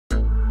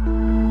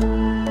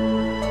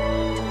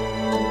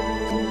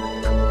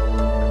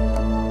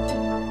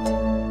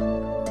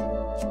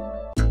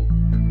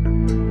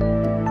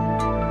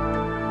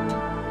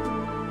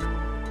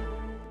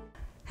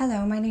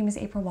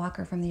Aprille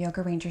Walker from the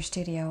Yoga Ranger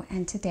Studio,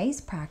 and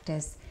today's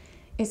practice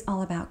is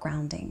all about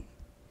grounding.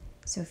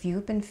 So if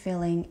you've been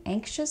feeling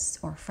anxious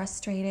or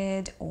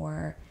frustrated,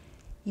 or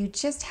you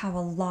just have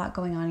a lot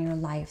going on in your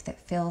life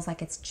that feels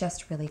like it's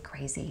just really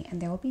crazy,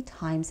 and there will be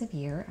times of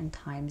year and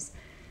times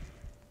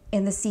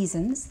in the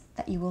seasons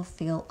that you will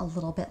feel a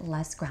little bit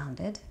less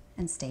grounded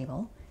and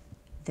stable,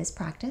 this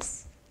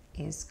practice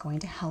is going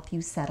to help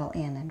you settle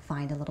in and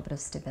find a little bit of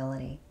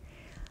stability.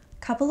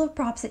 Couple of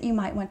props that you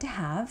might want to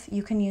have.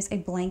 You can use a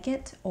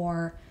blanket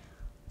or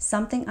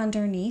something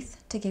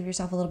underneath to give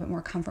yourself a little bit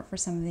more comfort for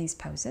some of these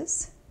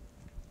poses.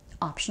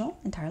 Optional,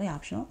 entirely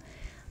optional.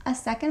 A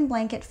second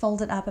blanket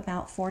folded up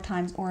about 4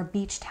 times, or a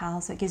beach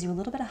towel, so it gives you a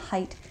little bit of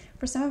height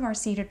for some of our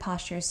seated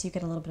postures, so you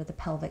get a little bit of the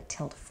pelvic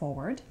tilt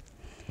forward.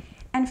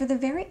 And for the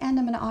very end,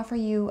 I'm going to offer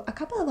you a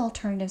couple of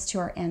alternatives to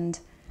our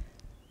end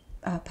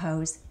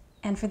pose.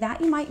 And for that,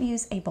 you might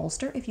use a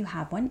bolster if you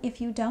have one. If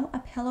you don't, a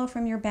pillow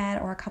from your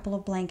bed or a couple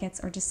of blankets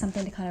or just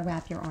something to kind of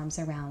wrap your arms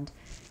around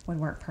would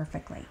work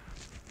perfectly.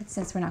 But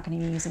since we're not going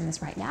to be using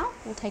this right now,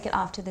 we'll take it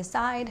off to the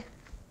side.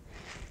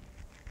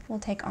 We'll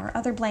take our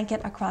other blanket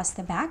across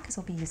the back because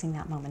we'll be using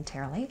that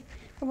momentarily.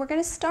 But we're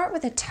going to start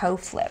with a toe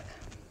flip.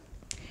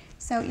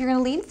 So you're going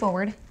to lean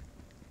forward,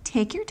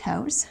 take your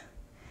toes,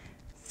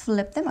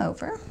 flip them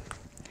over.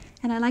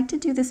 And I like to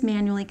do this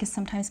manually because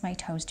sometimes my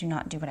toes do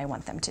not do what I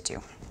want them to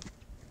do.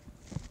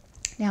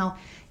 Now,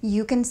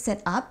 you can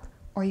sit up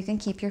or you can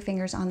keep your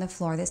fingers on the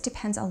floor. This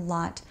depends a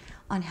lot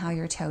on how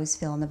your toes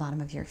feel on the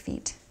bottom of your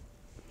feet.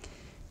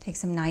 Take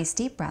some nice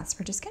deep breaths.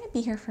 We're just going to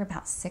be here for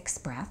about 6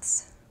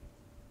 breaths.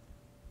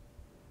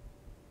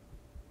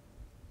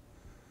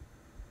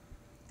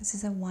 This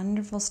is a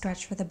wonderful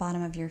stretch for the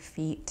bottom of your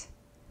feet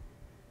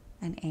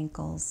and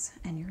ankles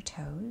and your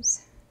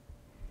toes.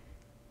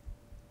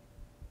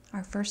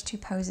 Our first 2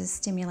 poses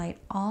stimulate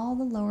all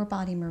the lower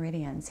body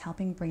meridians,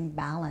 helping bring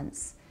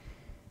balance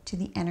to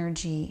the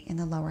energy in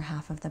the lower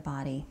half of the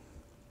body,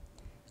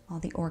 all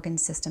the organ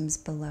systems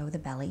below the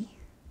belly.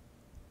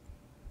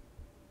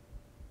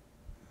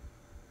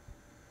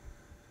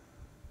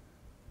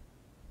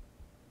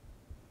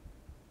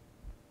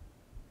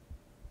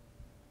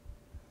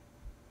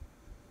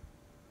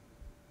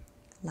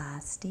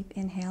 Last deep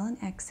inhale and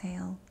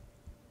exhale.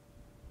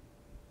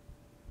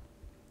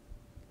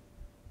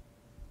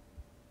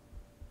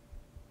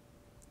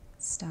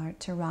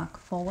 Start to rock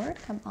forward.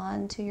 Come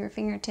on to your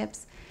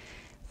fingertips.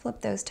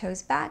 Flip those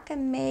toes back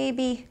and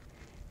maybe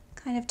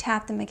kind of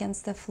tap them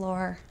against the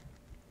floor.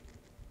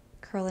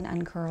 Curl and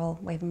uncurl,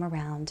 wave them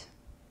around.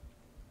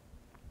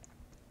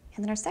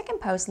 And then our second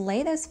pose,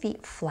 lay those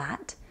feet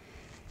flat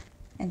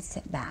and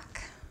sit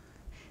back.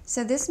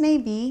 So this may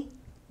be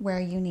where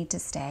you need to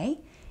stay.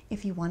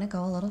 If you want to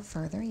go a little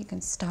further, you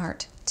can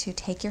start to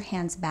take your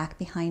hands back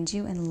behind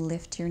you and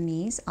lift your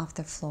knees off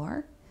the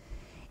floor.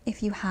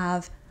 If you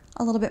have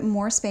a little bit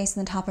more space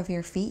in the top of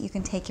your feet, you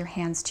can take your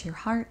hands to your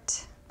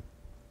heart.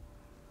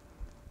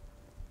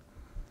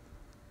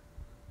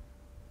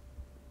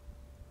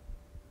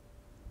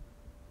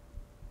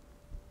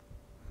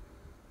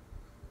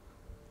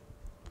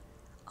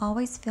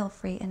 Always feel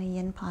free in a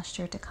yin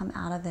posture to come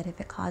out of it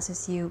if it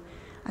causes you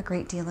a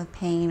great deal of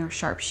pain or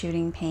sharp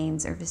shooting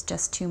pains, or if it's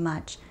just too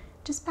much.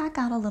 Just back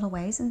out a little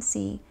ways and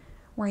see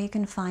where you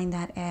can find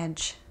that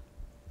edge.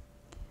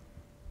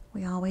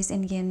 We always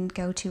in yin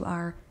go to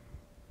our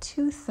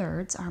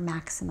 2/3, our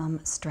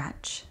maximum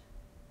stretch.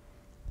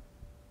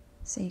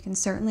 So you can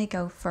certainly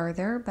go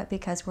further, but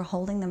because we're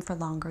holding them for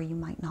longer, you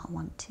might not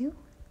want to.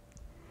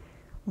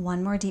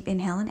 One more deep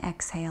inhale and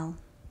exhale.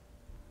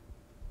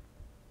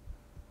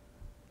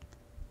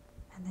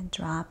 And then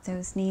drop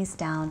those knees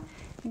down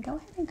and go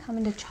ahead and come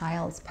into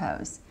child's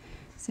pose.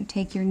 So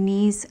take your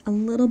knees a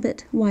little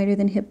bit wider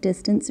than hip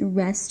distance.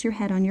 Rest your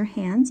head on your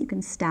hands. You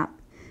can stack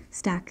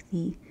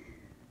the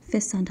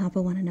fists on top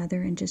of one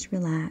another and just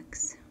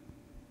relax.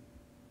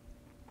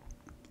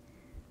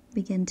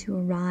 Begin to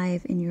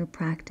arrive in your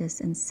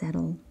practice and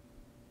settle.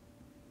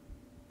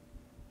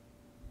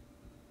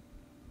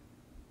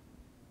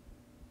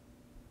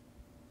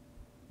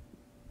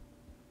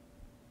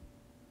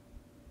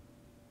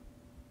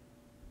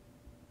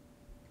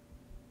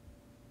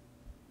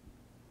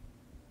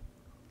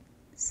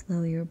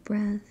 Slow your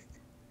breath.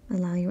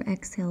 Allow your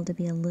exhale to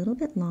be a little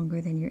bit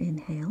longer than your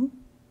inhale.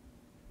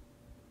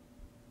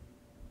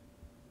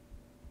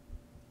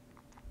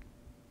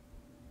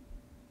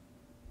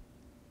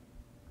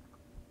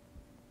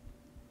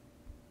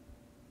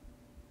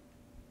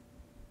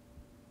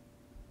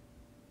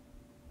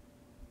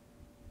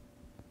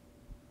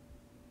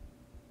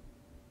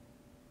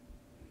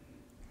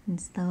 And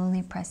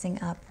slowly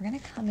pressing up, we're going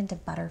to come into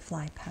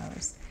butterfly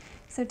pose.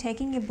 So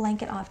taking your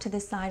blanket off to the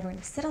side, we're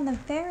going to sit on the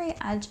very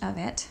edge of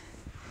it,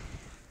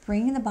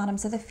 bringing the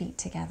bottoms of the feet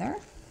together.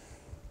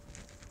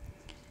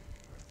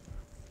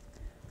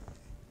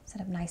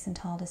 Sit up nice and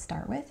tall to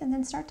start with, and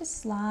then start to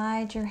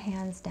slide your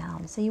hands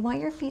down. So you want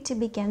your feet to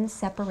begin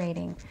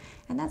separating,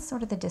 and that's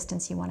sort of the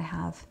distance you want to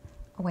have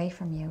away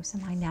from you. So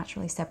mine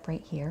naturally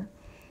separate here.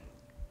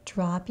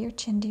 Drop your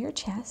chin to your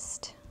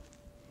chest.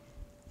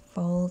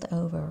 Fold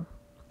over.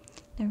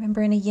 Now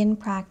remember, in a yin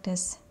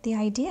practice, the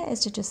idea is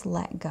to just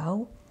let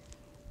go.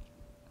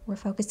 We're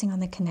focusing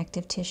on the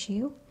connective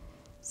tissue,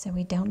 so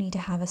we don't need to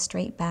have a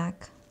straight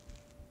back.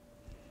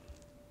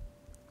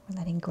 We're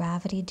letting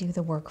gravity do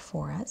the work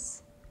for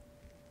us,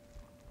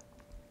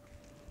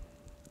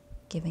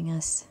 giving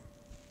us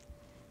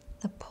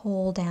the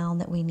pull down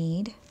that we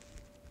need.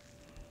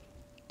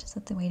 Just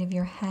let the weight of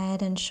your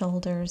head and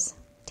shoulders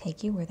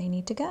take you where they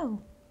need to go.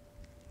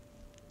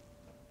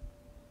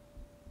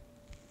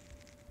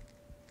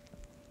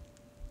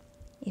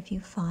 If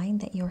you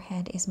find that your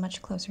head is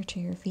much closer to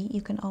your feet,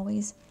 you can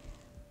always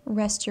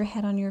rest your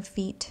head on your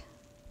feet,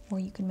 or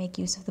you can make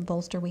use of the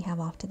bolster we have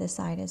off to the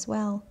side as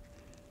well.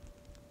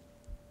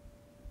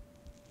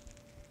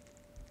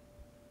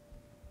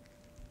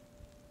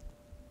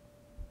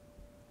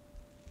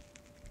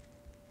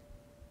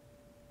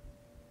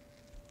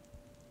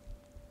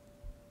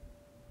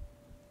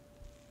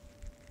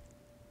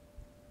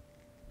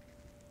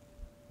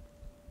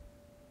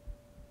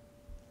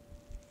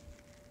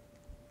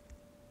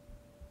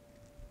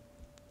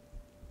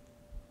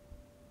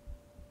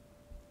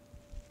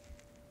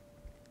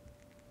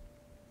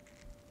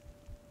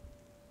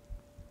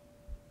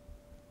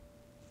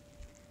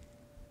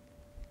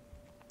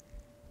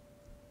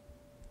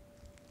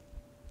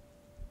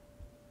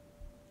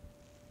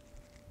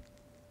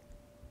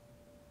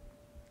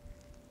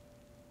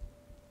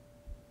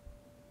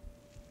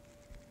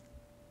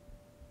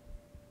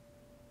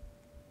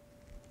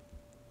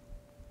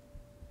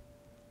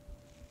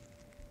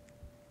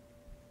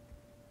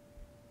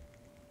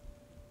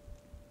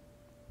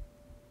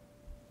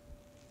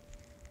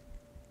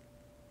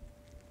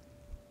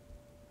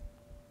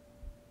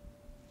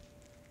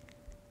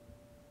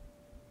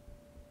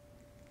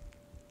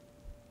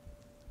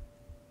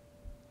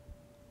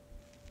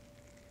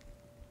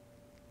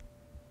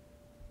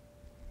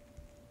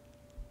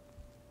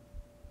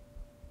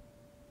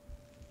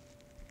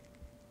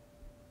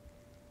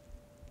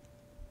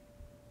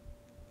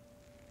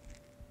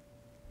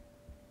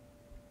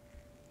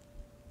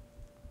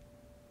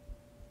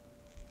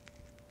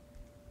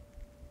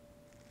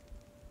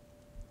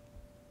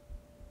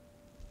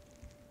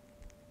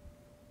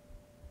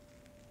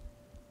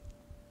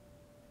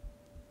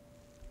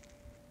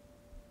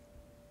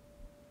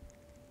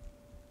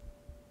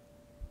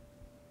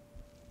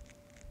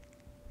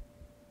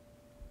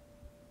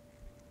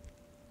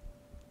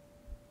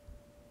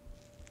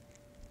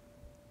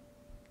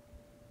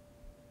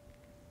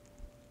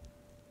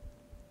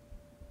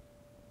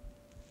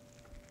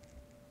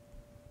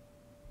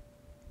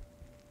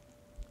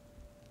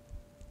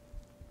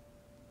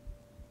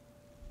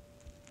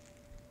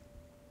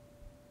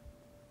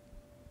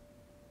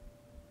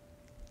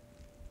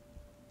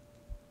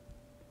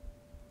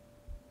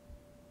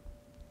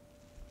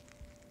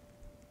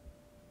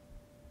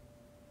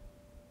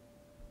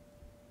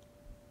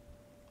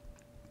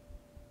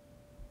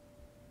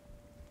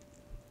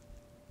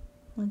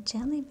 Well,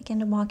 gently begin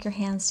to walk your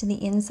hands to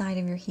the inside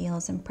of your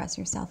heels and press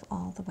yourself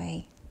all the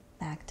way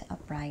back to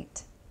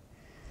upright.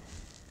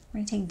 We're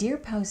going to take deer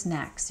pose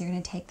next. So you're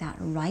going to take that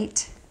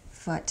right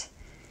foot,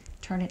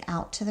 turn it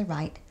out to the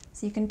right.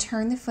 So you can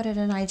turn the foot at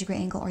a 90-degree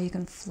angle, or you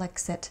can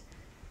flex it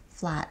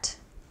flat.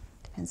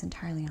 Depends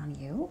entirely on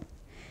you.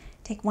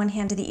 Take one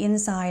hand to the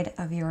inside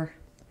of your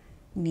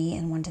knee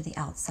and one to the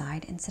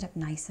outside and sit up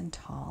nice and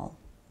tall.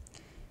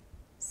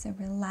 So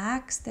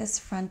relax this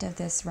front of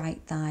this right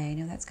thigh. I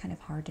know that's kind of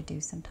hard to do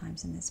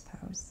sometimes in this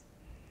pose.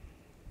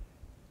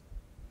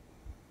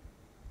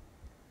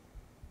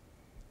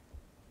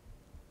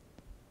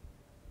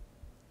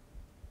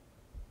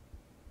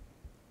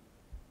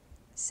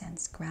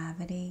 Sense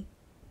gravity.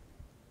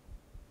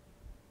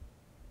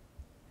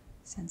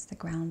 Sense the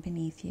ground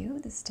beneath you,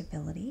 the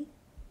stability.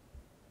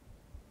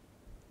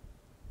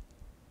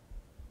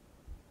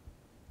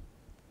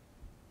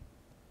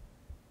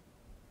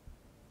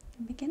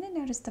 And begin to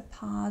notice the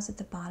pause at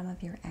the bottom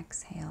of your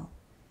exhale.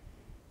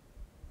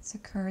 This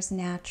occurs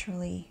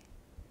naturally.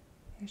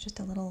 There's just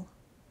a little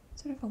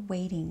sort of a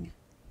waiting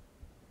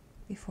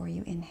before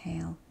you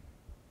inhale.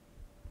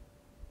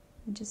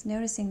 And just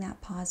noticing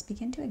that pause,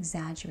 begin to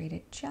exaggerate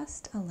it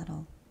just a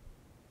little.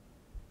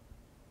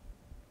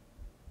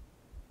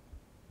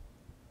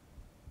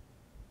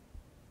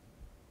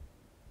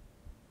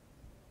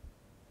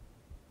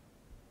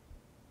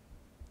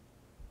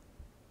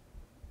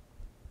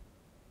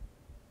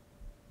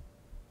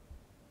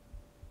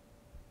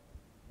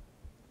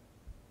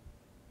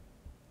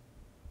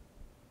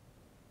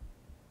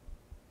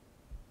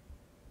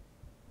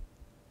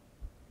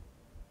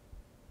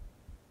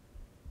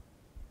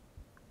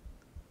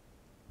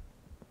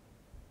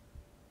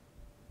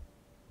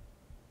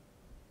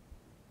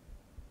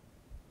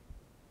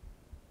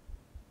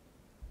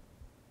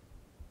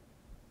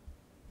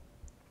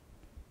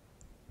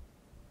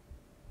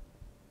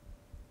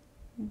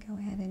 And go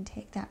ahead and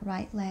take that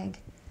right leg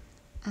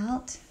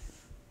out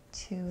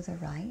to the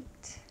right.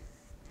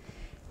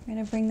 You're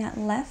going to bring that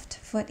left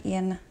foot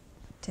in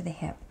to the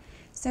hip.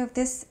 So if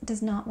this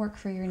does not work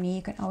for your knee,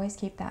 you can always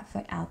keep that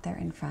foot out there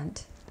in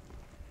front.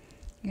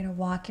 You're going to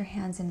walk your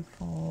hands and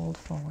fold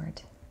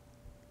forward.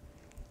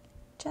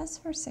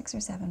 Just for 6 or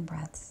 7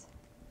 breaths.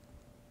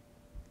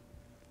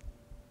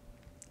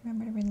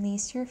 Remember to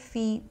release your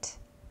feet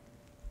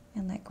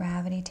and let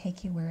gravity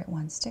take you where it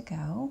wants to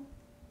go.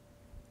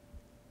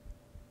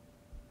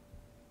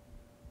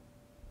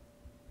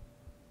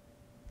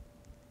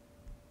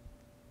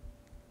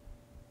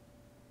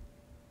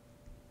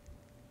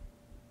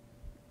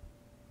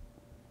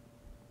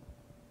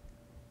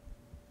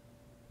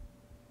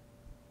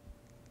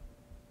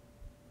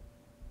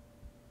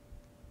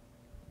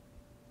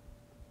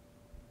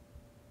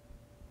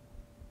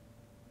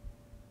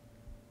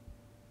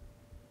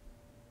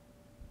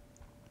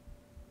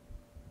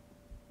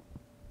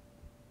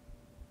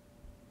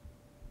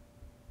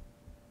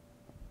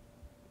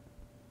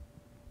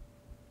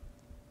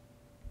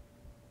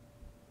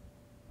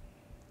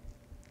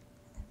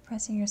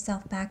 Pressing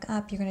yourself back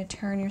up, you're going to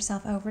turn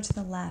yourself over to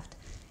the left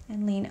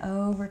and lean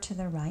over to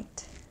the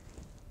right.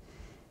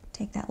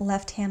 Take that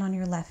left hand on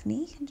your left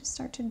knee and just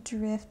start to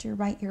drift your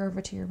right ear over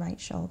to your right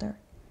shoulder.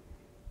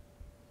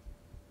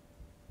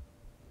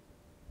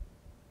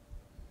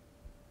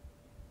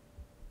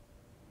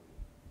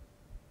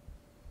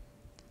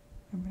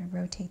 I'm going to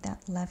rotate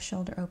that left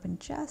shoulder open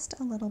just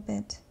a little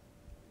bit.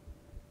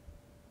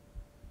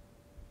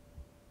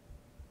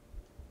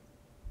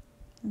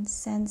 And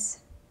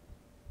sense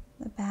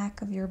the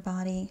back of your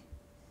body,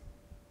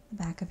 the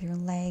back of your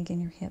leg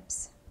and your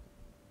hips,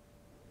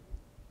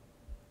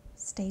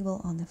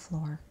 stable on the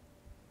floor.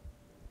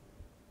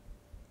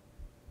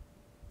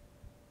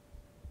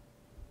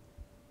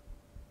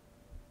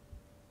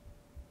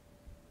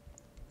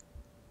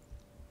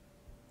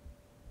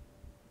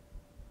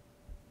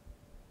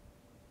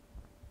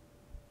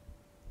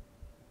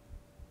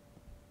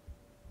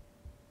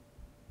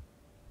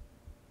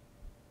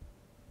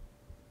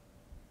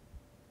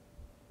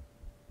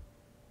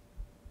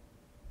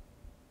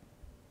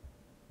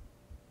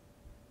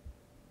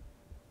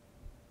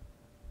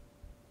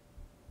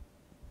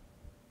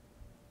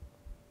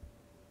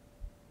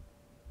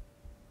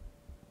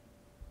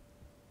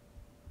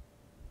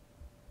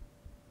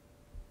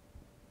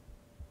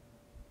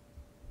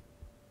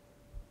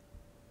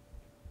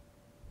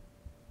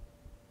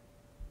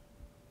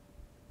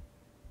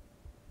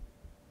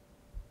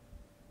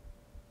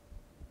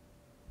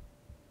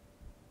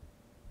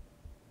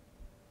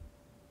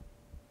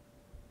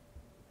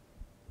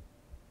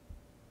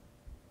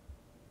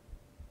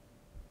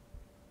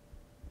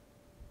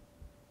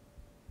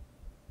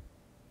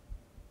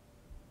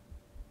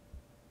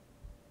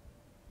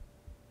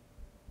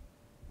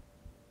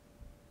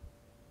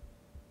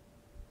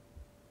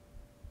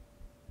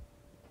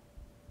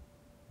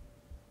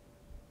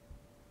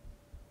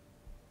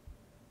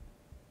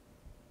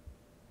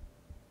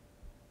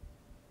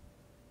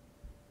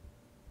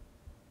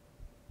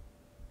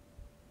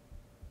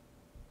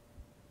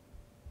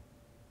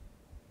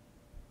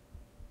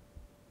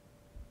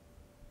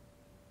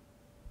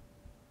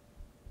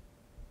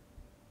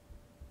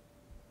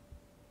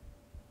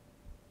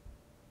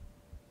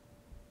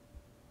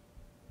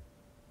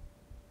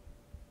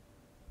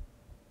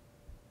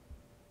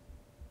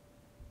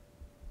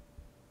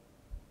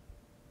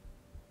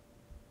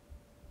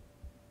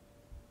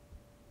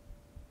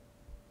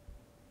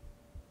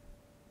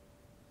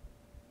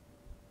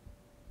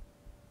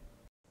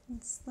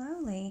 And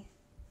slowly,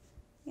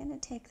 you're going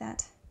to take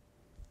that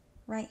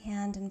right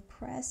hand and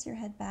press your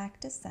head back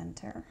to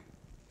center.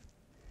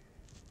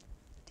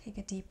 Take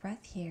a deep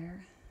breath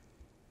here.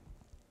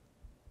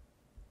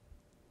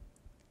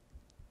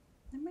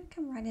 I'm going to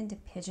come right into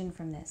pigeon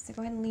from this. So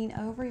go ahead and lean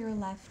over your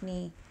left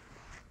knee.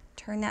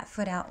 Turn that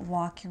foot out,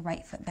 walk your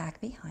right foot back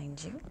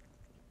behind you.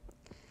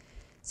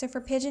 So for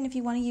pigeon, if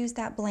you want to use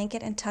that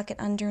blanket and tuck it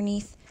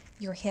underneath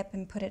your hip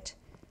and put it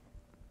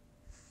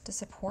to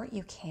support,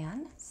 you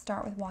can.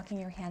 Start with walking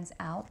your hands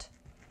out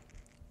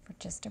for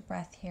just a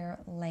breath here,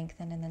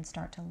 lengthen, and then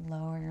start to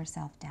lower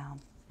yourself down.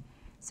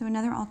 So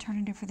another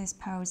alternative for this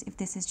pose, if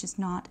this is just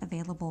not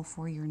available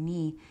for your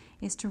knee,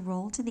 is to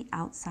roll to the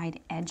outside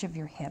edge of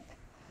your hip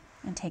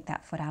and take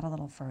that foot out a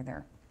little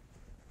further.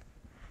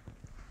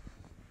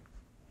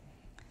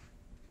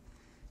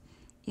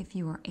 If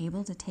you are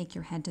able to take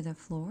your head to the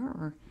floor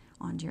or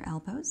onto your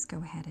elbows, go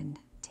ahead and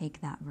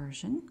take that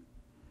version.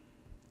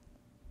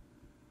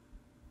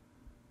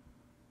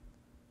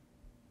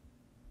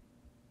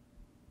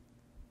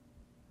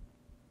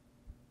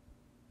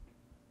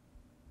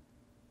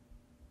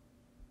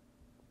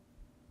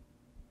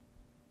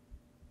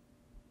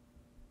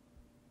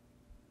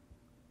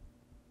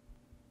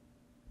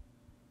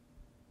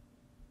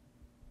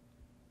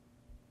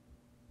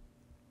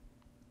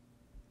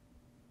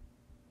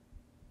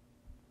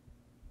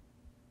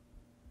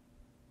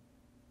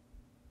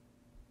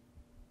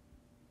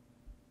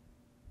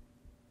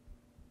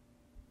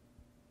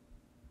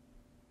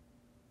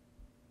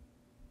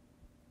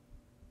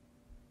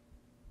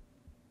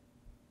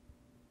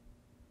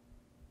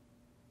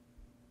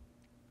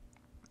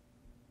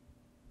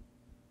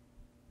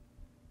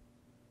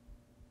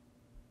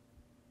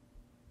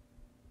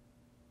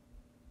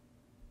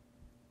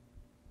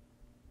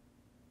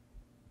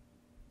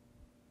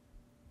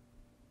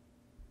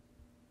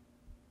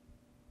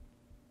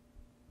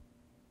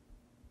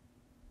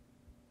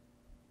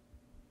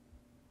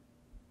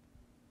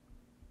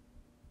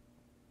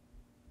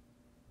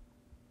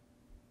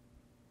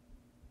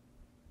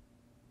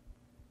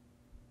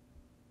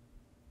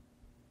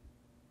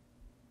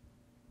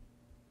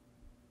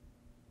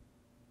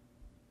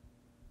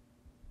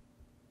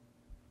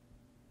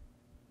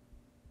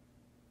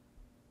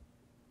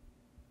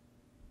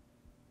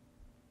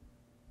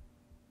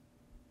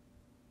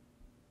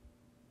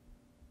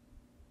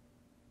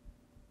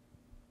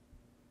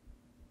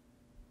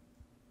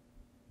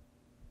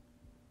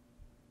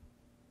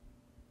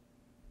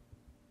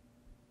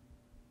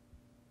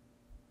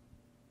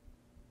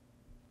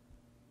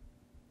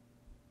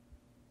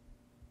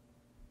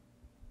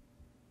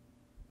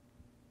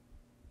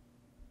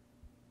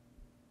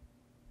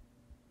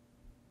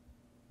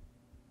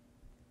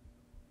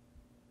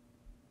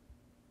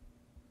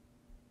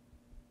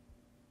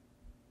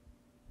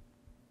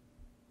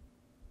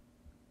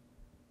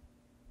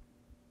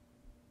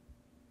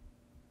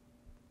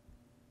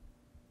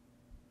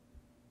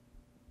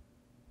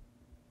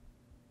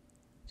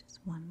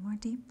 Just one more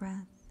deep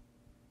breath.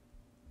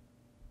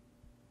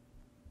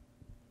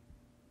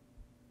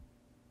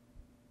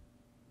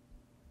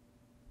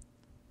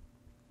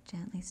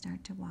 Gently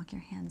start to walk your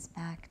hands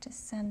back to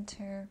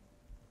center.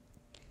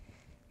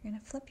 You're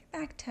going to flip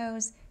your back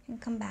toes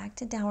and come back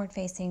to downward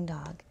facing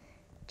dog.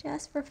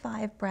 Just for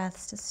 5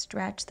 breaths to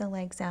stretch the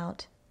legs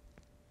out.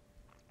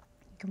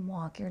 You can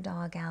walk your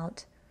dog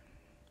out.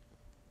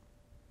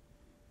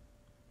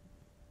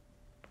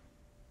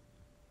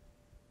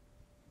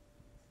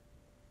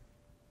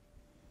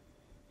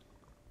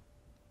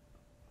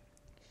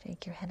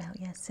 Shake your head out,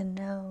 yes and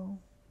no.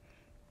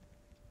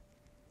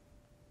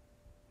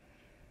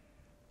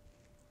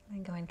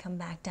 And go and come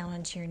back down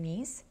onto your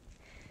knees.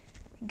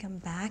 And come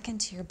back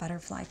into your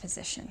butterfly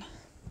position.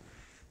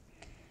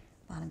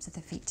 Bottoms of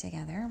the feet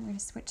together. We're going to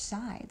switch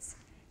sides.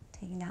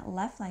 Taking that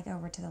left leg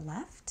over to the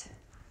left.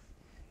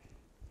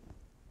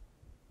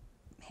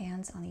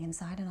 Hands on the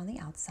inside and on the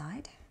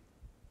outside.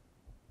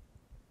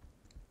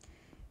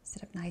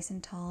 Sit up nice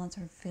and tall and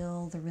sort of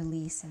feel the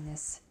release in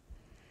this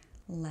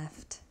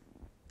left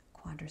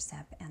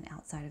quadricep and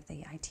outside of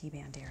the IT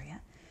band area.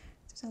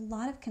 There's a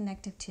lot of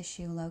connective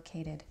tissue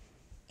located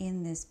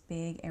in this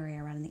big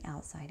area around the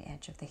outside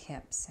edge of the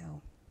hip, so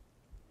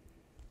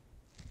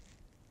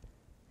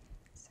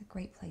it's a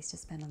great place to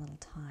spend a little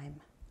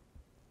time.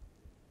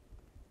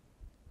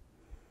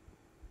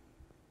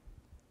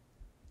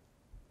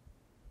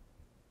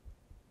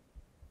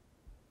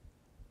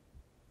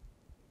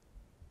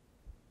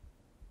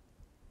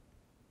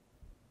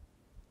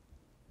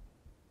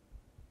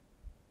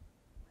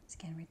 Once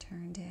again,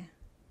 return to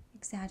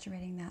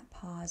exaggerating that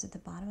pause at the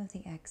bottom of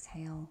the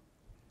exhale.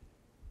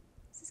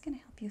 This is going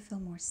to help you feel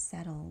more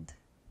settled,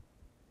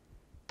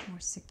 more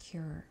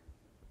secure.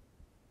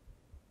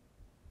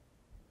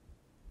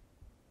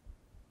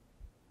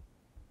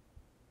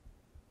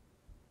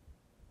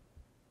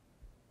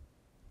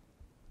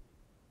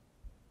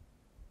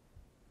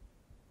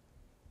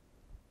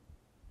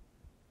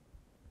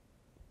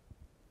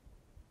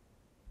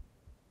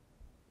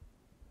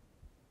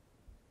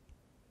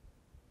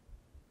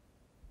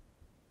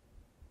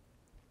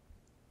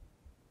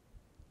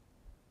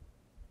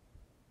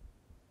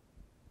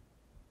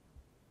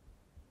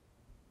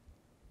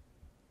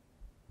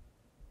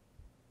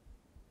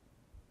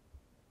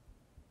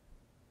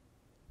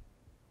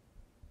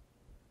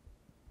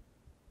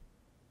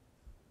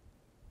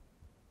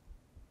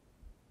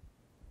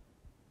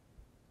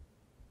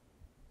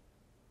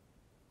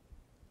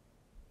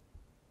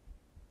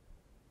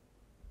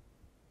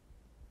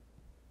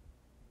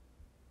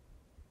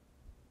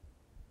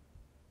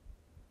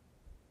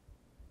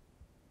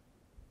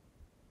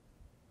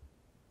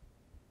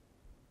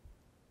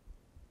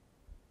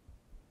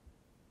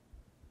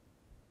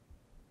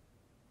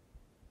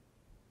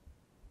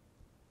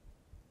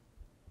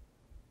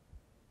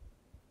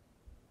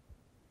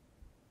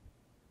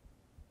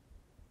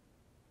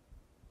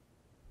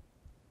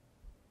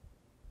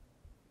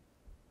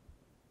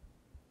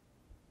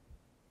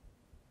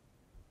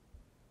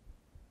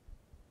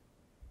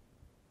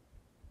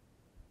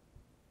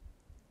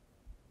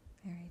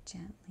 Very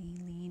gently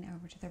lean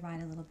over to the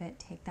right a little bit.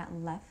 Take that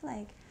left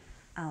leg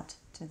out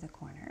to the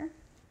corner.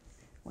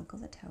 Wiggle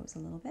the toes a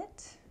little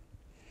bit.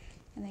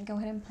 And then go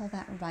ahead and pull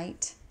that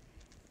right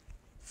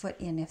foot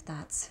in if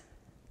that's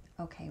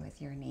okay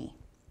with your knee.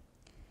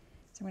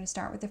 So we're going to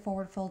start with the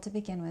forward fold to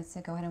begin with.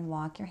 So go ahead and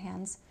walk your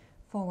hands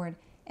forward.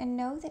 And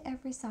know that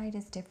every side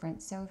is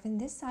different. So if in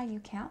this side you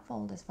can't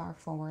fold as far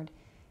forward,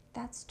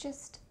 that's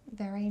just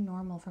very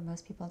normal for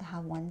most people to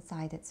have one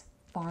side that's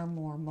far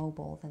more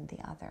mobile than the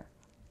other.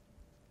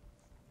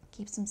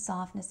 Keep some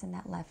softness in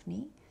that left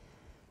knee.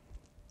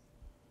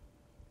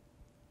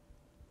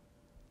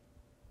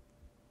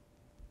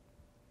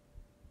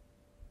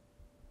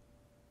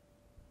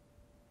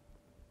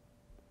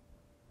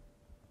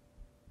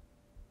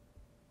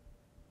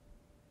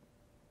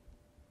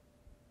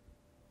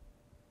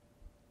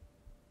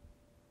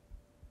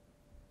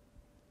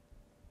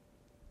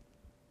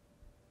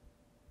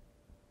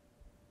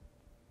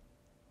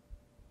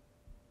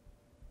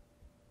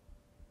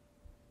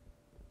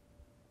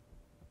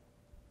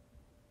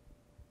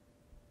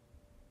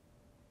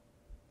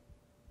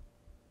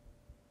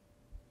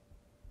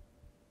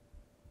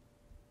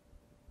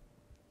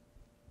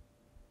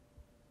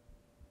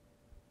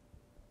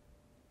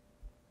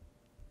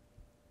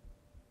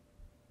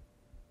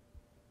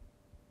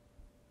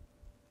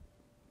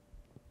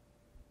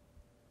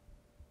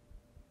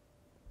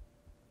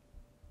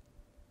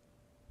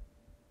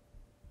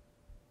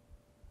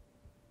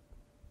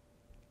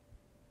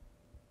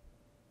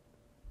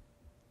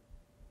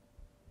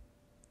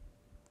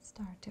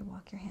 Start to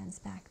walk your hands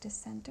back to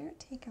center.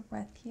 Take a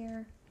breath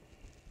here.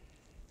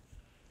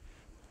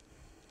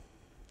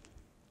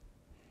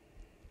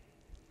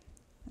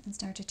 And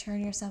start to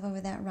turn yourself over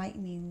that right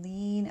knee.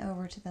 Lean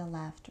over to the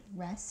left.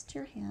 Rest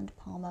your hand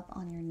palm up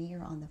on your knee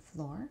or on the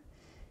floor.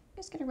 You're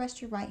just going to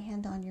rest your right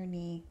hand on your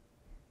knee.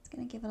 It's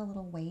going to give it a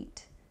little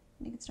weight.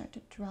 And you can start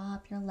to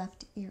drop your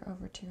left ear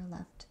over to your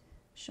left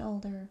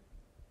shoulder.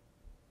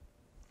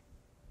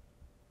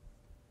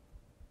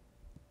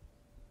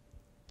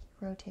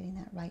 rotating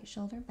that right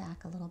shoulder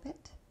back a little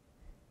bit.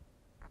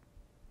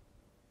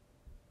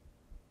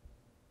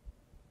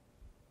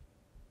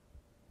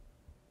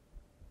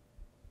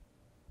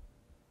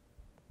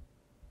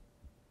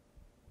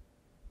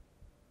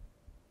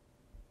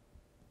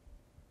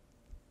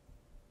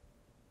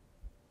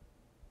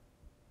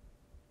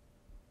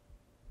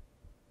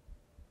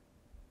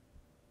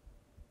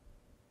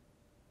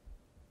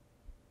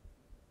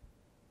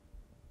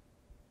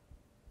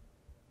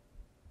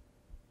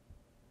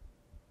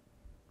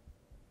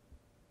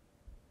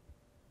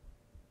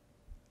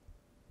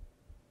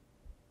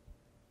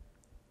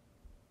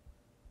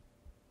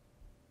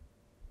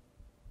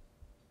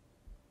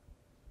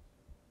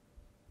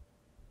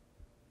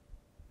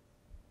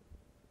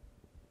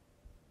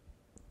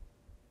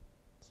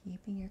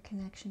 Keeping your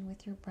connection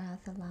with your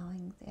breath,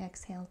 allowing the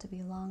exhale to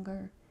be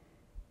longer,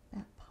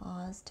 that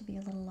pause to be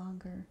a little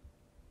longer.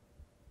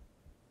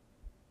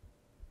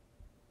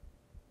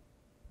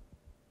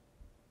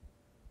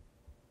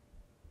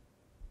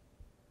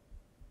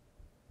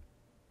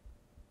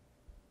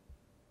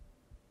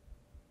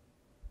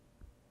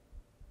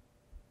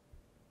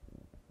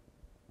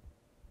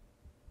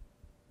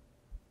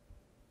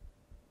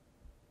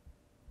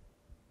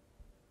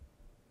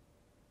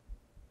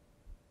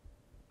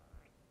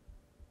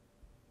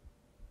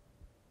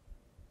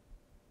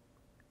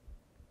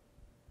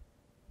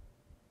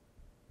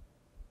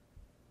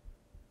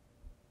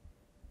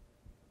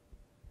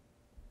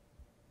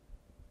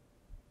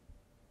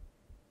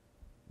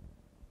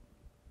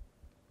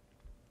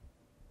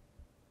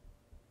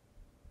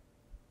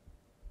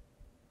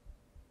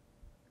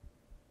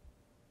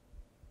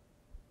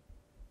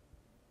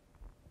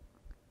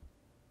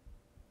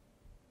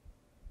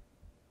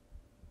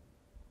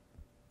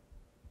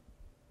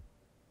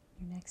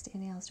 Your next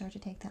inhale, start to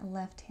take that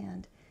left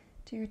hand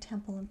to your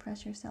temple and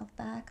press yourself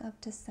back up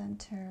to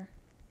center.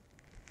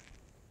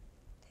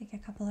 Take a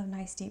couple of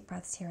nice deep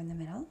breaths here in the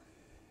middle.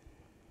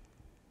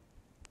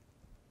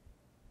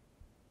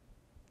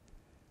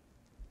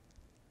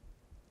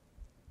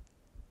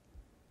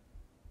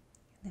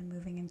 And then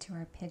moving into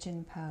our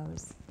pigeon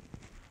pose.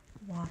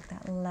 Walk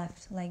that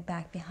left leg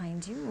back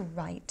behind you,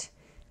 right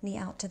knee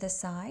out to the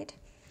side.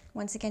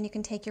 Once again, you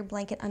can take your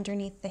blanket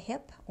underneath the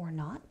hip or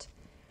not.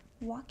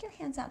 Walk your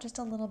hands out just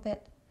a little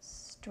bit,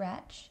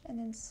 stretch, and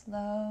then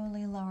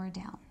slowly lower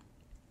down.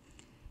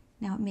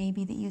 Now it may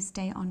be that you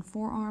stay on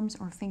forearms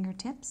or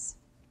fingertips.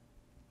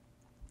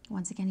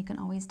 Once again, you can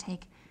always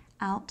take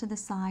out to the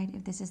side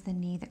if this is the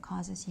knee that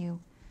causes you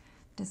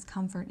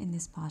discomfort in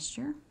this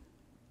posture.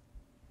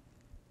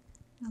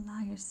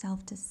 Allow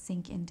yourself to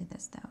sink into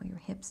this though, your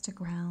hips to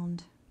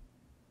ground.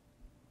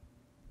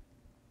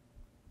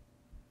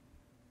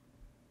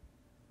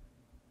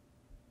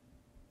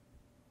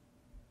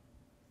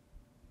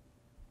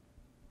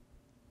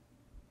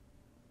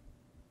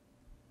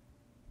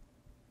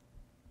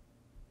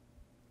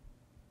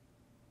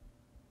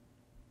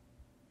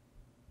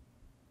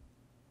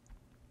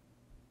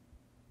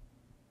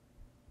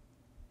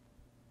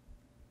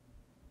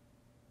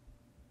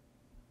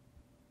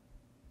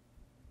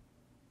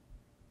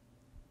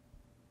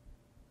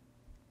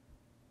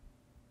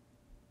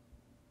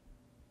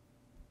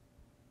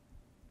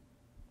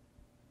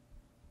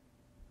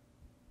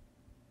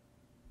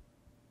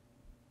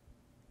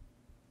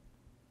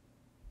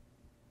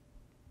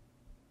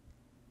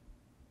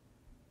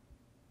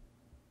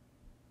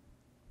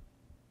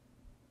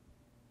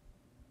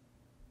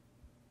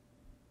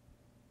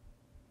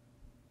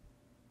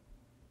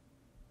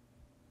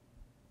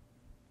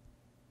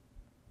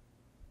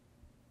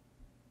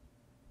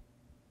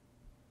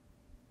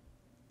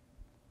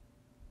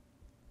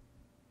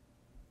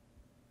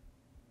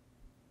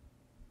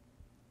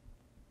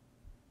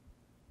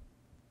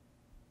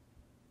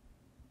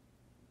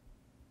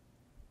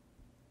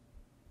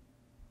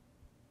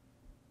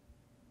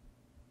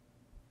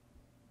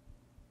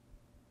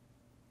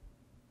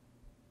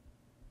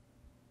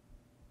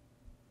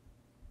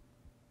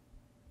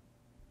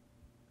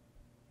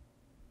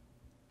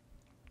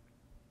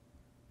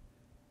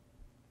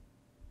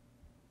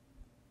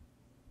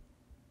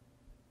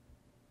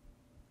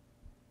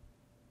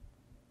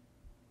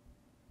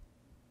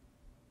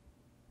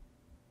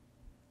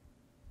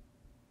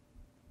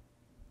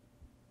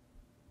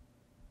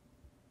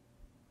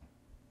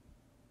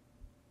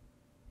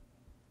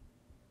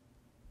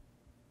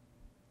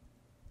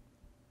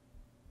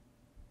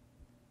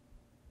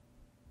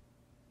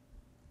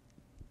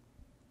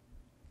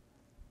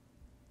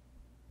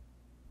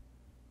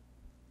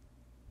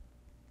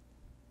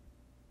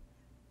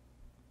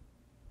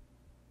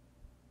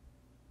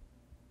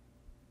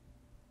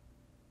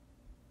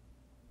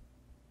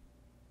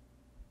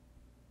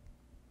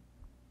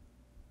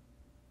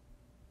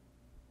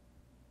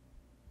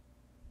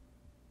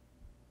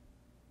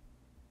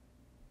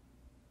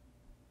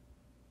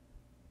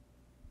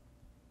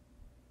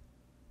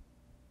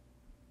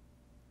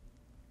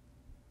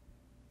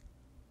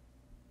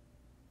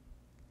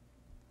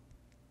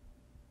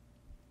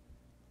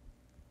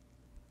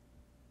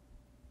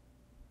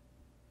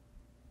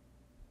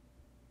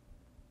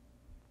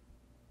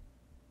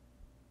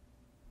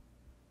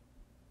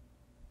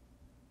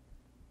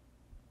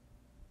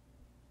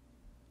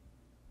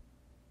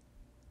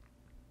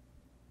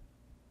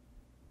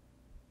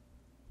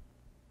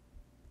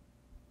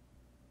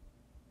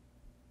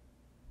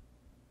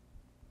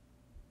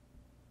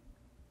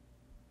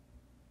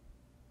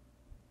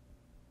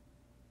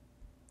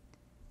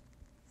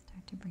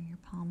 Start to bring your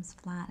palms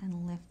flat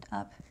and lift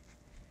up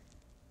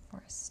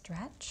for a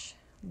stretch.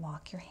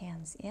 Walk your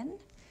hands in,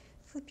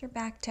 flip your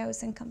back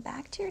toes and come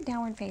back to your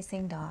downward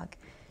facing dog.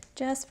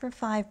 Just for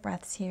 5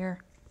 breaths here.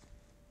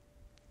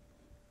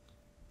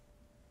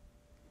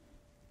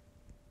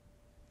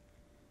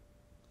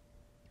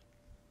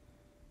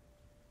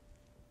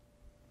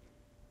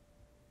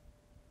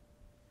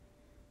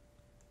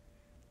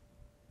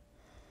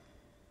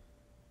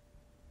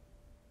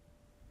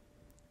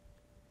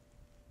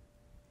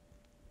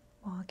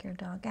 Walk your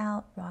dog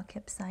out, rock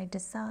hips side to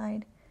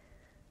side.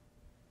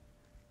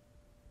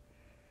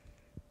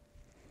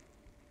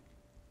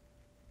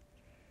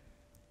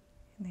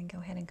 And then go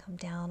ahead and come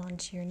down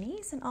onto your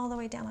knees and all the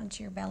way down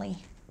onto your belly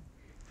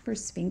for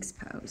Sphinx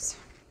pose.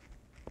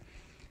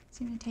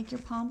 So you're going to take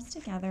your palms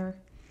together,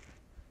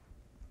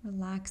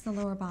 relax the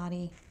lower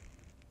body,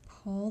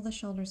 pull the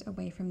shoulders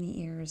away from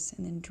the ears,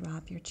 and then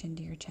drop your chin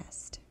to your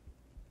chest.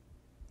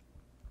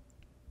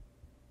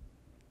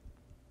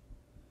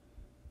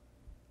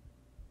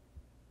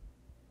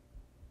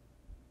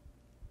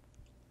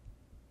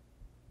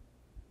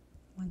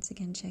 Once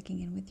again,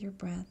 checking in with your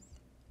breath.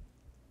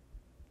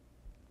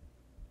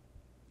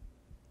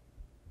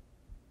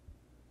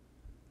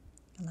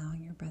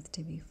 Allowing your breath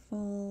to be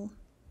full.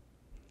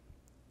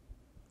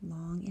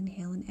 Long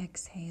inhale and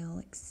exhale,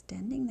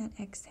 extending that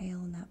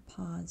exhale and that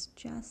pause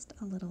just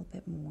a little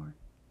bit more.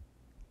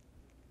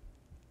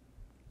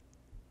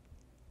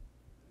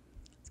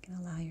 It's going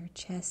to allow your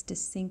chest to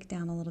sink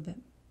down a little bit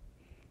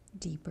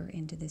deeper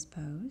into this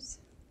pose.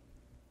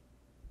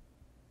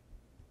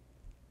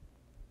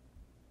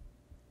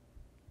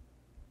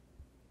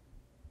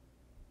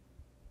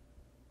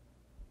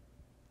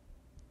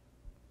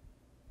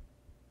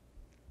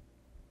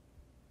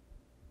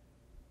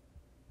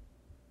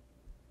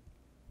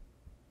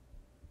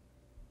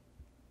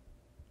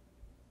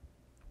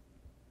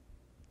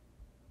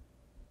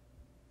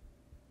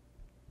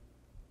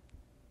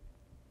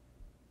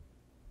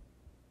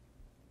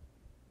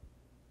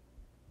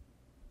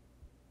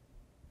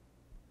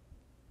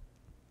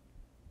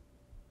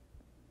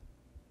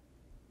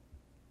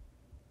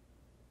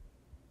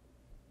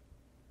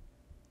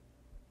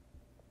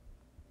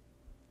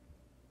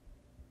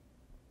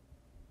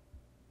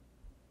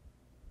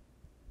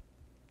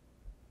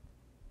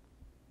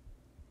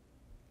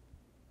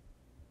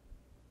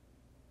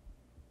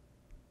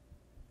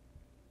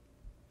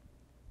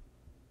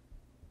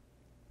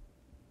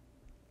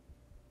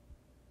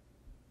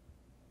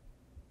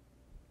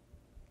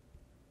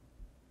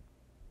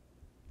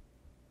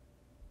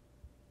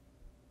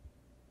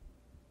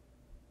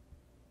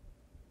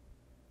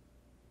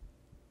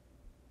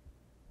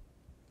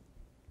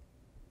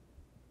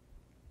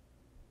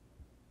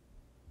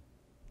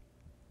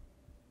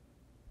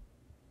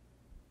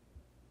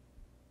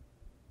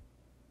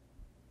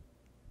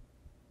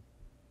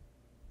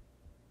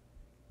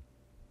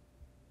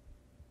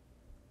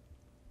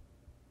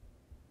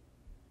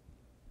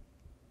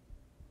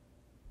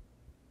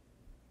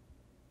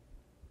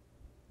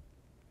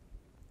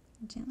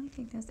 Gently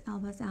take those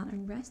elbows out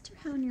and rest your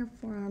hand on your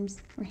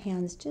forearms or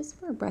hands just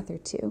for a breath or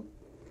two.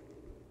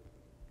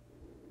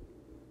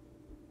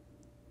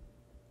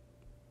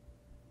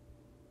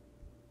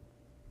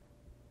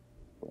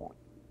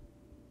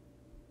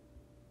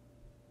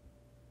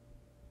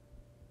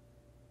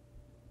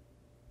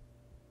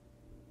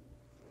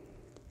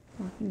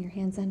 Walking your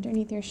hands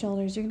underneath your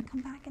shoulders, you're going to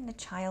come back into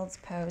child's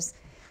pose.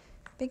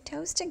 Big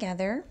toes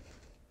together,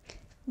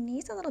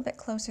 knees a little bit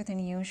closer than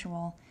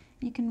usual.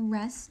 You can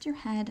rest your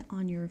head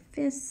on your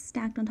fists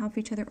stacked on top of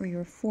each other or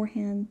your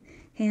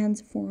hands,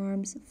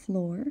 forearms,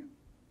 floor.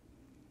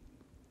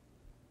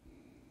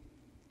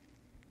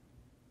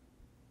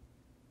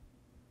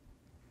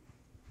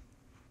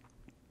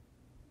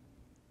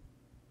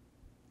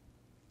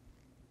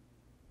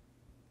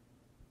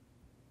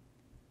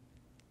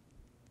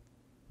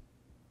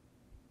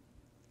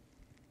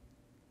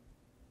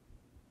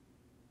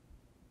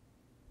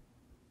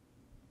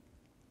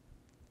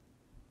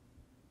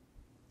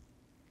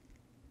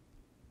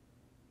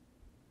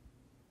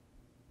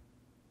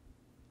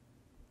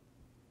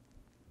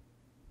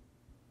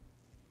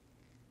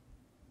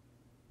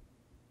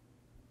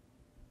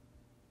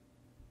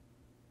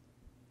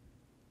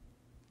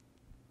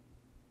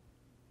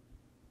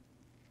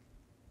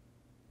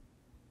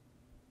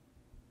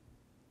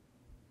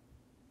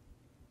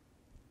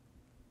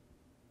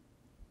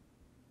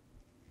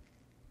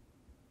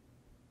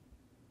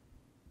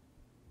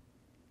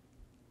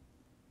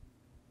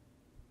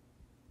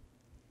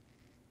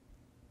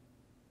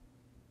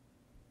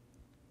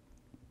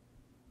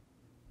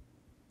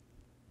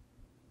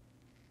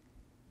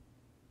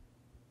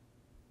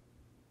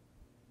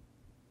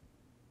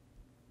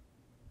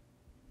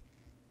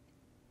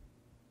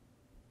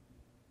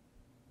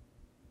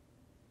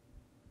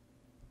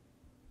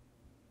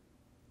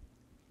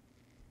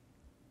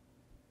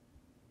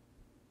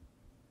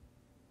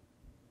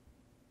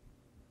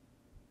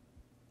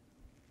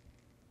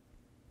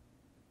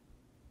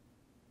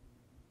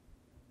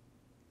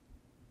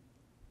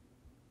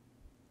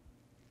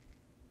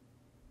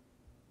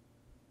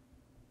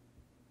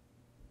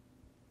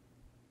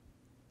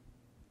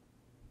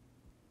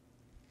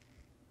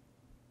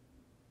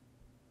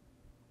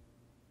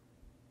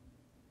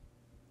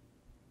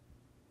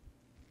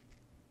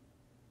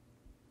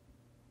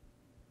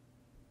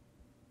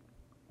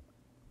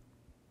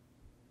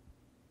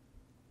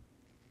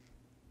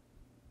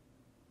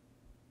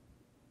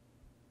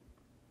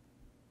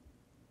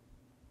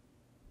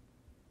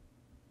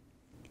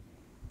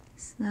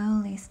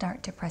 Slowly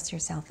start to press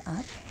yourself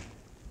up.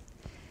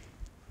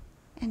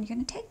 And you're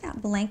going to take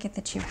that blanket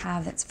that you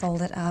have that's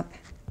folded up,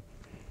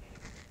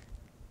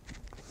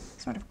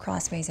 sort of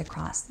crossways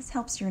across. This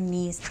helps your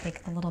knees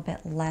take a little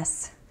bit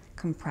less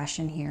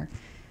compression here.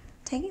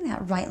 Taking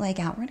that right leg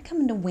out, we're going to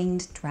come into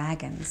winged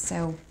dragon.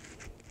 So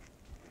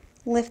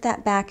lift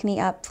that back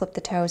knee up, flip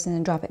the toes, and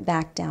then drop it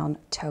back down,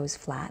 toes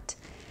flat.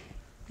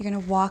 You're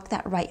going to walk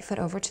that right foot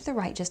over to the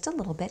right just a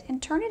little bit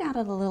and turn it out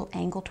at a little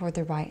angle toward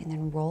the right, and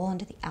then roll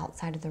onto the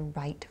outside of the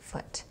right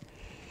foot.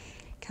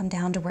 Come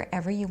down to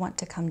wherever you want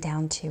to come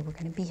down to. We're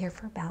going to be here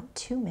for about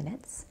 2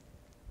 minutes.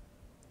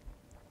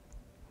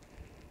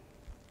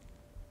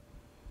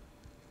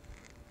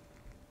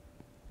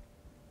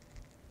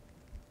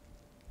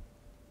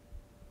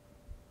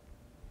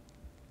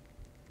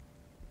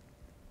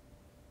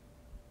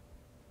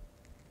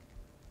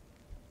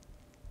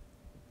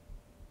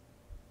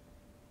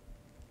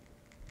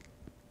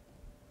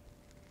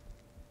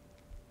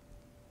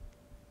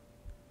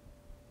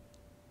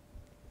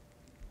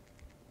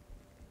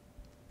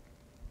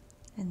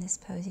 In this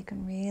pose, you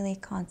can really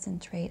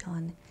concentrate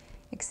on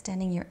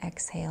extending your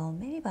exhale,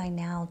 maybe by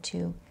now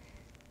to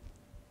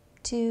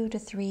 2 to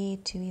 3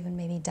 to even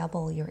maybe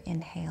double your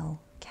inhale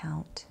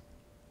count.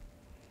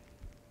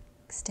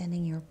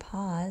 Extending your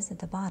pause at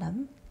the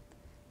bottom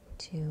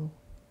to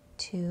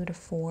 2 to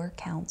 4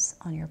 counts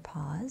on your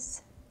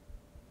pause.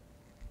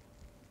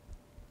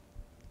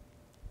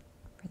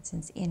 For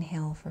instance,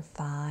 inhale for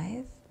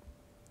 5,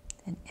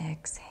 then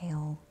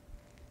exhale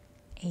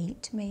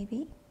 8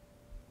 maybe.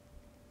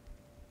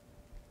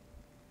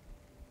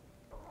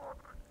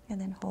 And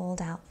then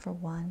hold out for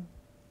 1,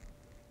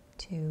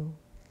 2,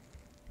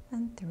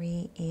 and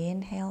 3.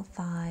 Inhale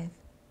 5.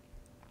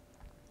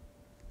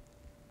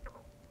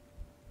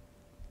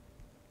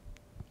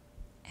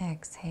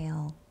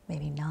 Exhale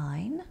maybe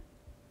 9.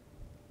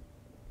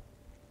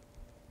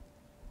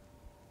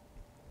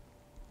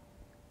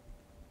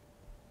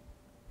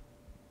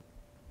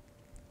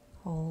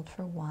 Hold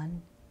for 1,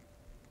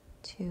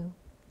 2,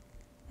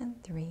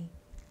 and 3.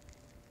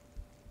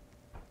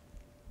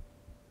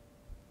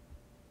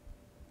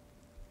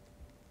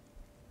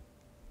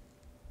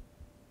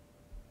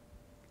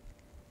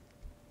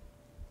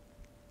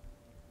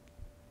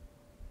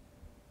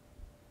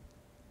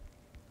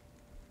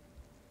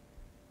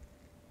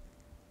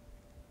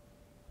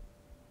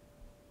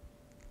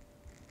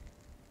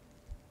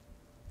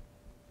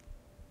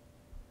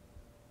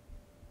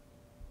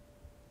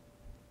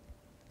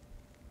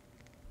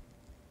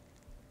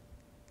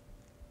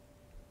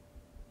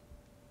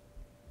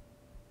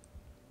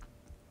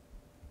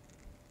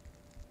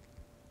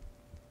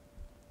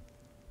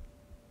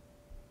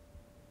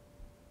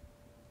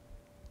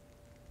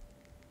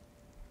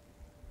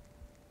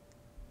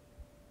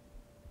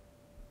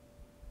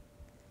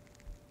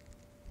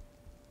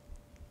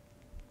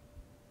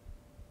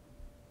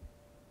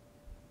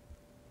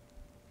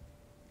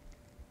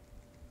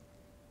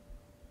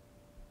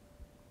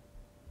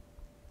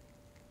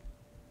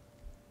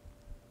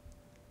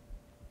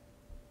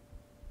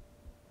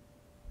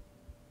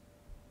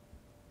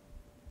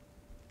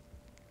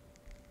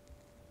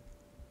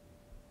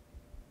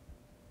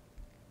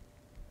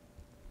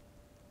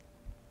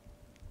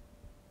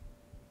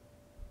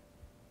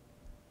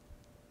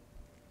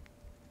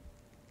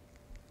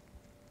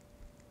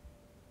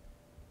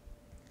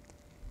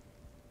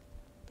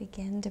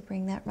 Begin to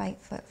bring that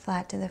right foot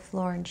flat to the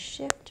floor and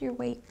shift your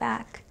weight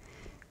back.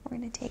 We're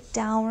going to take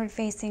downward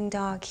facing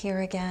dog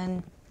here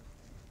again.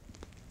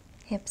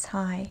 Hips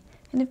high.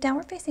 And if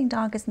downward facing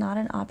dog is not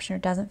an option or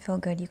doesn't feel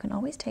good, you can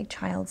always take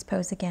child's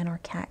pose again or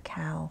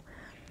cat-cow.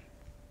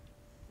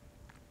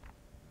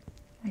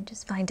 I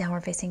just find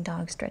downward facing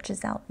dog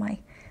stretches out my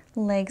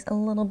legs a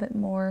little bit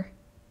more.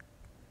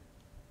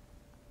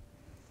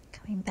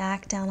 Coming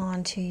back down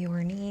onto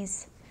your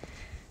knees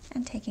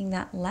and taking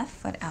that left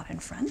foot out in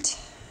front.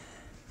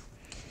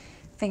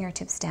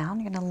 Fingertips down.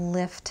 You're going to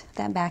lift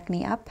that back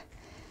knee up,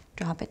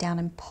 drop it down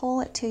and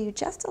pull it to you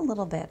just a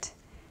little bit.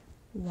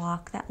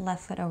 Walk that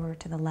left foot over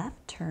to the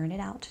left, turn it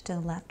out to the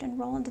left and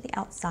roll into the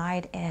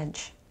outside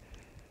edge.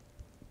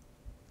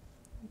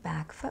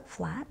 Back foot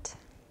flat.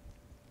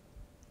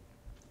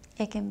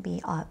 It can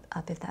be up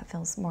if that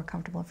feels more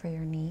comfortable for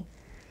your knee.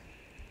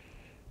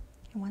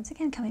 And once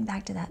again, coming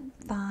back to that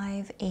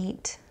 5,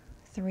 8,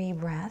 3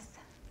 breath.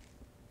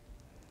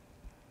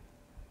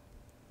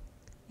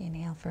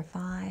 Inhale for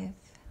 5.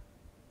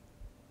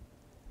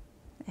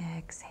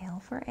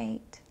 Exhale for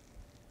 8.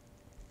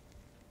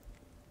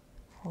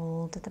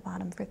 Hold at the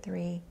bottom for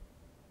 3.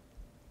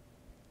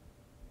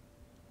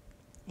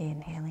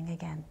 Inhaling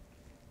again.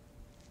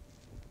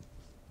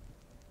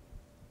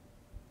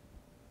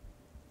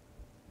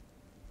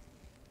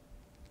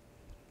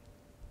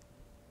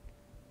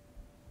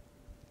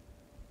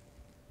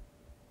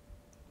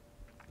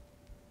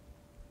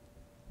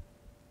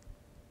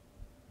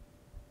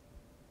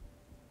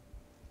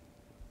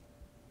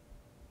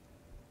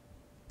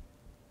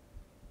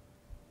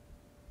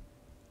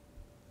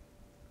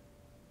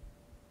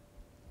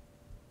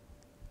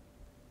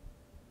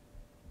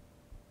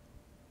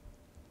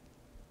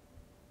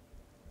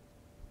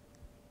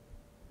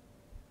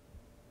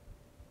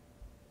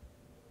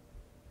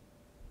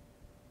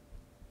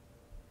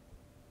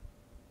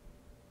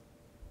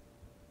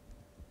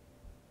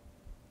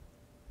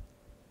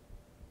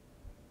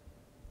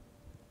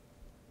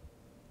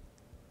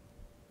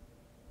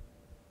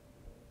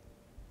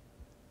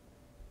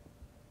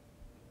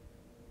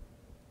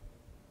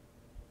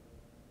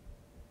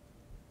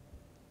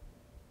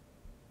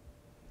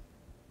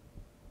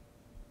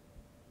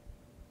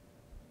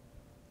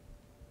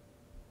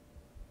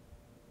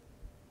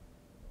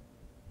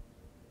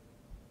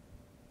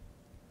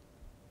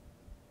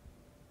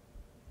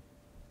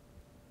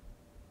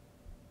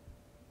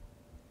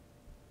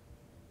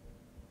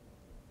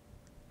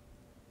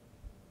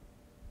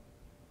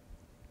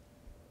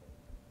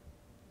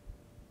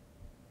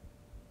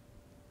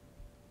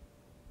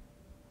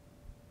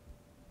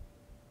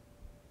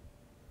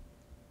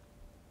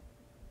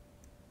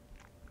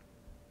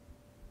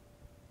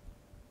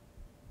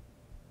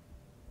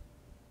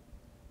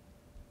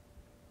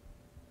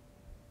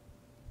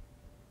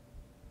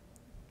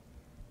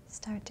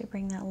 Start to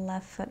bring that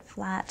left foot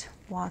flat.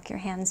 Walk your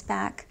hands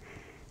back.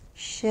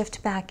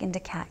 Shift back into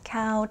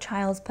cat-cow,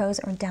 child's pose,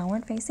 or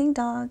downward facing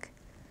dog.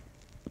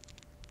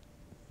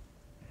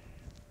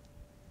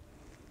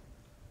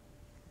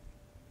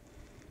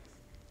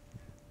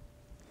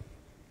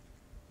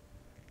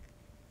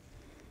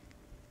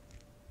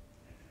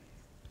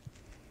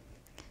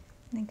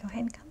 And then go ahead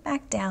and come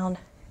back down.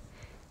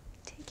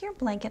 Take your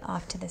blanket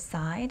off to the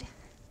side.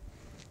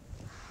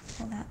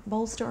 Pull that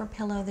bolster or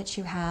pillow that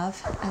you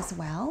have as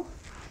well,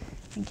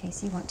 in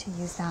case you want to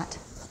use that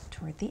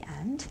toward the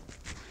end.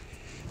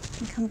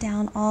 And come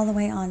down all the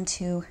way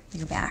onto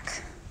your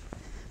back.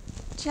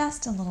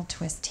 Just a little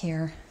twist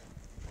here.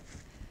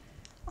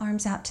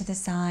 Arms out to the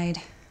side.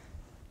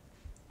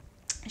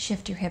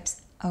 Shift your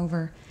hips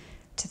over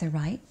to the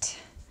right.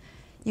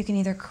 You can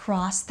either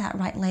cross that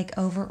right leg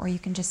over, or you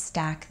can just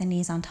stack the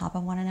knees on top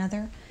of one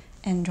another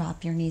and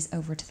drop your knees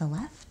over to the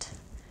left.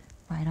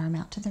 Right arm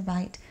out to the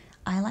right.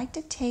 I like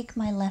to take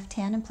my left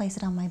hand and place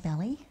it on my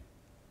belly,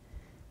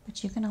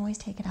 but you can always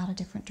take it out a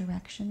different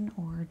direction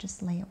or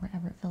just lay it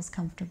wherever it feels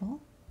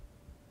comfortable.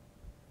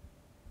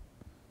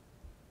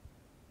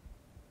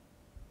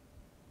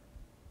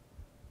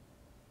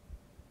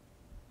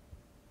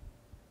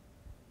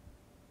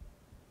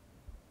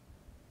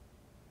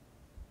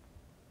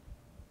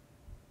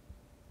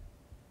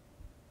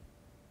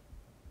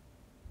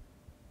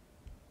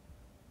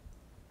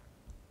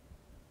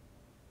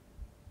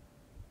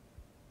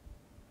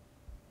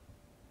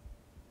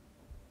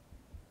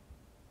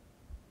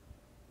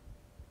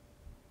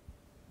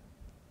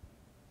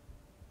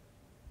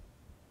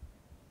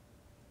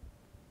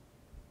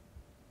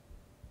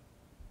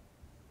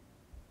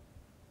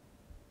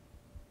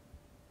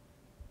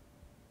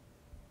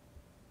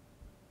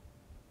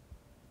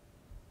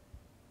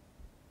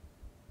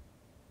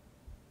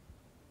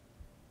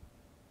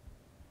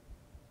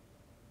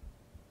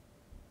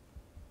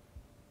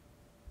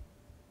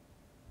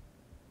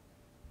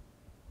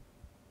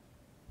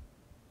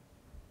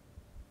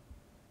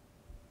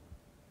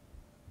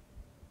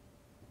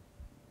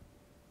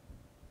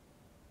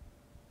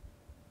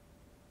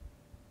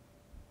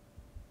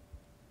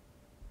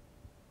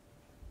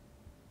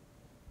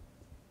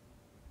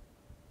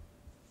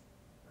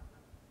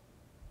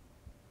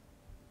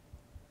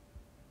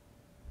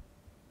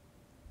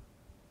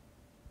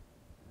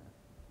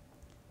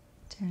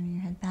 Turn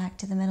your head back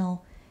to the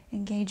middle.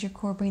 Engage your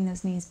core. Bring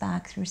those knees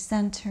back through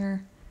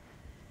center.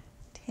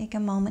 Take a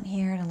moment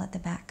here to let the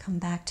back come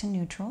back to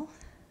neutral.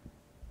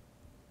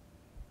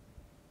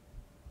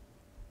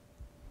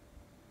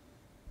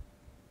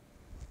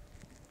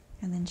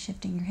 And then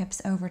shifting your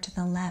hips over to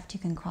the left. You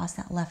can cross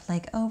that left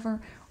leg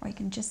over, or you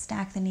can just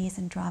stack the knees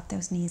and drop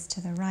those knees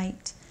to the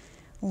right.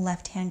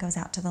 Left hand goes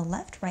out to the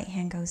left. Right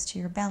hand goes to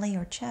your belly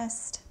or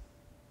chest.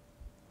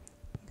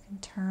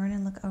 And turn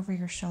and look over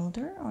your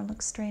shoulder or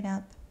look straight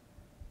up.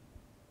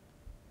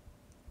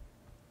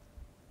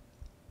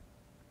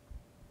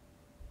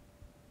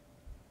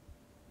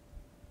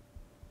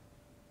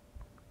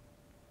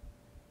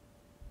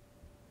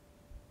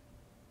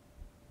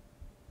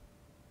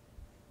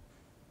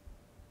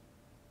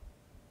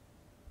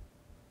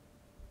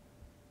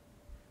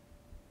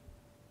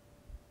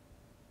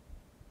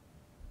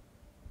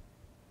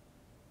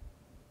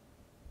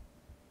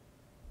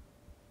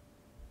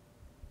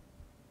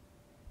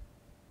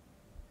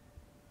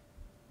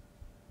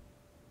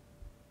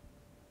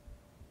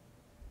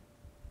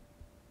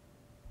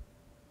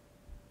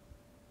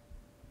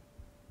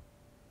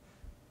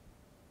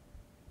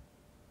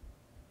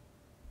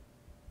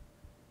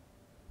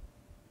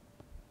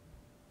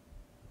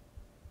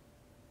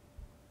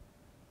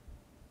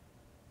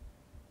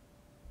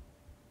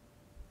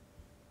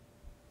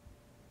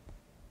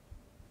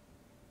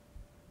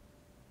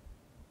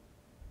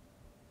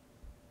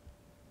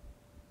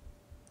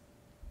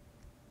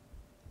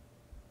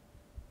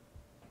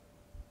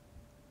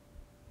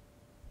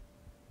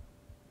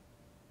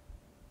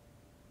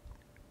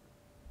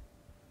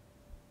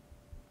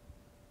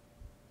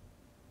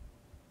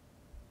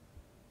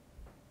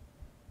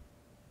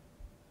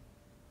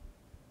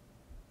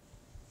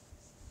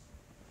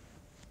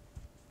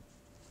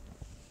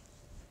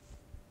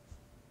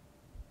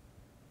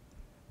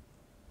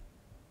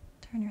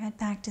 Turn your head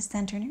back to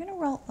center, and you're going to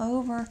roll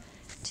over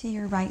to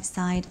your right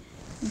side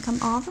and come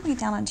all the way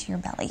down onto your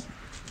belly.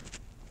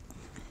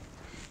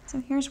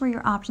 So here's where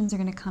your options are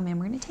going to come in.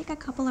 We're going to take a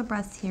couple of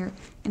breaths here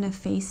in a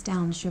face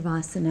down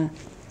Shavasana.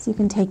 So you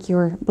can take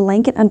your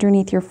blanket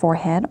underneath your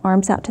forehead,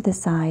 arms out to the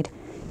side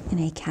in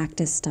a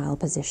cactus style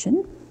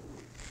position.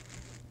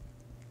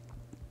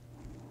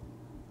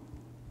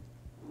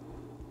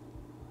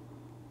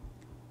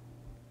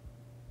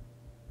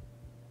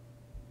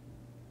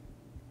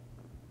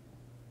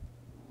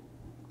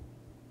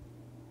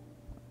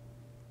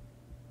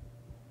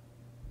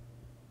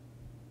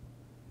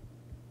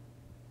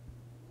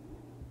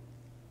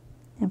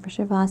 And for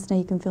Shavasana,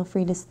 you can feel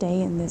free to stay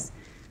in this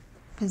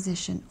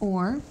position,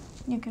 or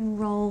you can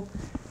roll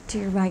to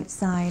your right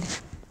side,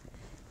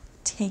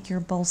 take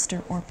your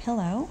bolster or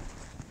pillow,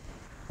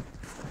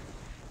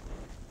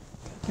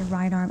 your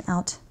right arm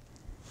out,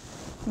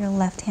 your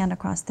left hand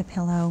across the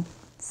pillow,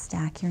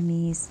 stack your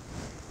knees.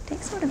 Take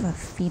sort of a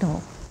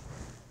fetal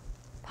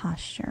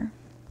posture.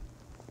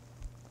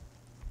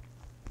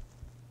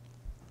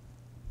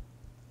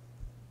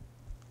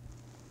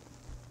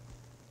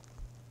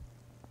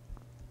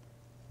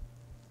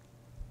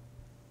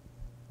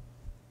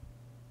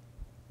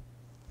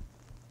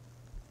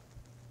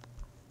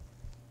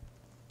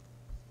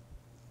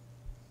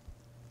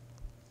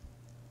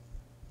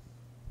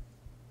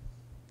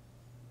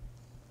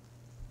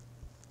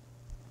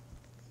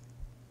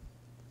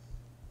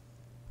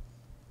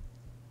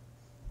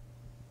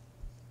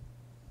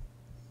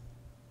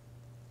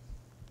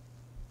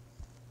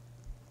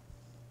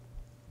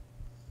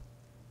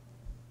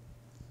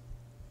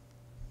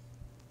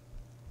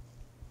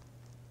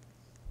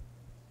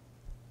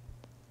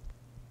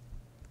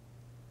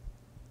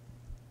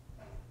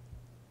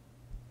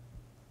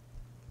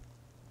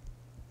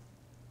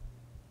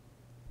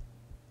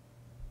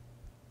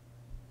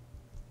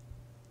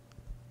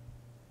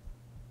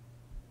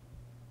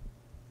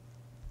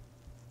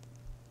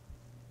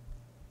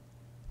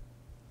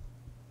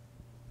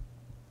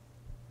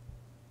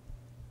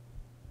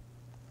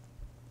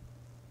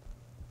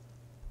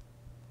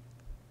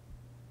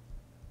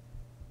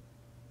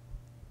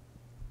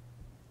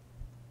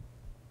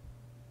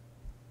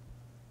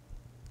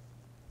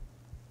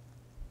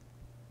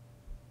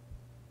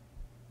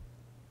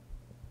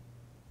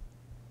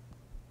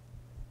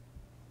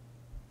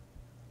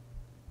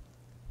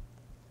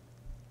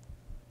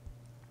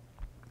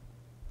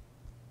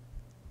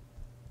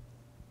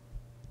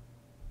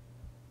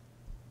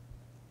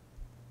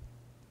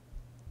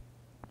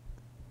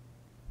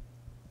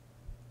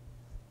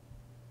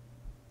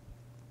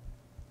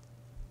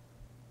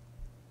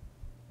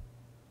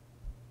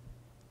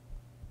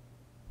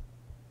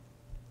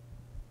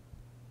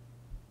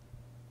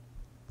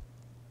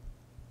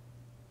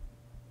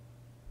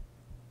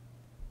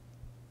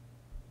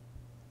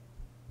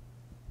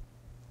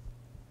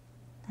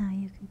 Now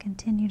you can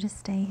continue to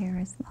stay here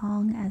as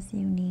long as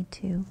you need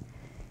to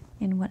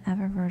in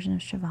whatever version of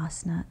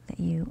Shavasana that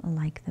you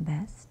like the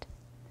best.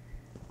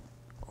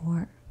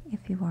 Or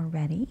if you are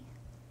ready,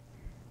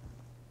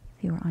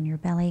 if you are on your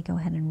belly, go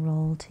ahead and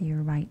roll to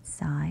your right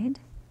side.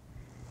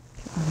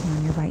 If you're already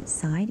on your right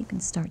side, you can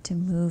start to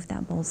move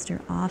that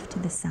bolster off to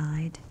the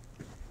side.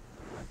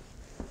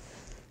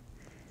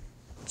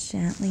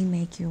 Gently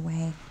make your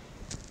way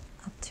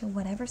up to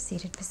whatever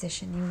seated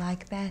position you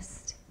like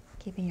best,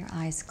 keeping your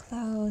eyes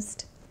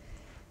closed,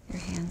 your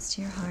hands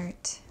to your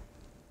heart.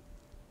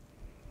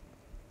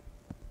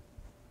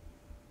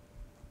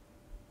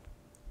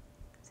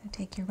 So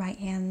take your right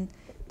hand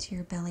to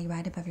your belly,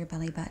 right above your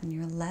belly button,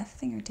 your left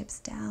fingertips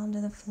down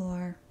to the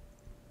floor.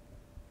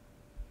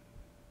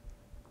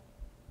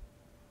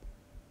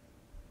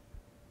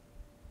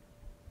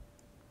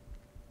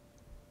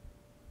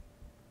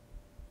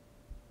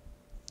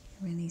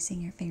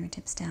 Releasing your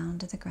fingertips down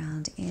to the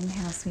ground.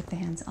 Inhale, sweep the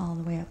hands all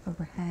the way up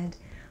overhead.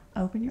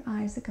 Open your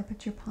eyes, look up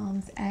at your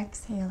palms.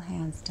 Exhale,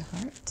 hands to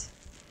heart.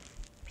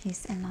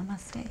 Peace and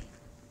namaste.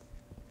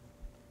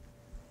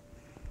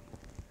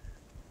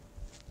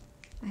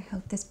 I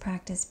hope this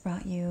practice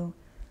brought you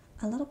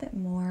a little bit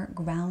more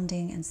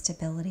grounding and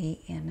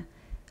stability in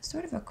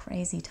sort of a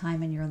crazy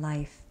time in your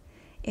life.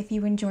 If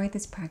you enjoyed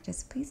this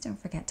practice, please don't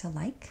forget to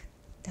like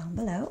down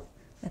below,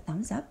 the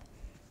thumbs up,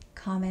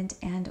 comment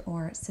and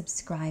or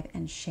subscribe,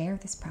 and share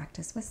this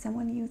practice with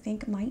someone you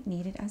think might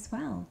need it as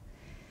well.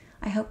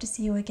 I hope to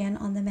see you again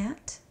on the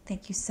mat.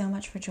 Thank you so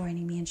much for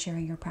joining me and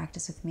sharing your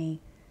practice with me.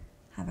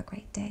 Have a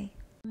great day.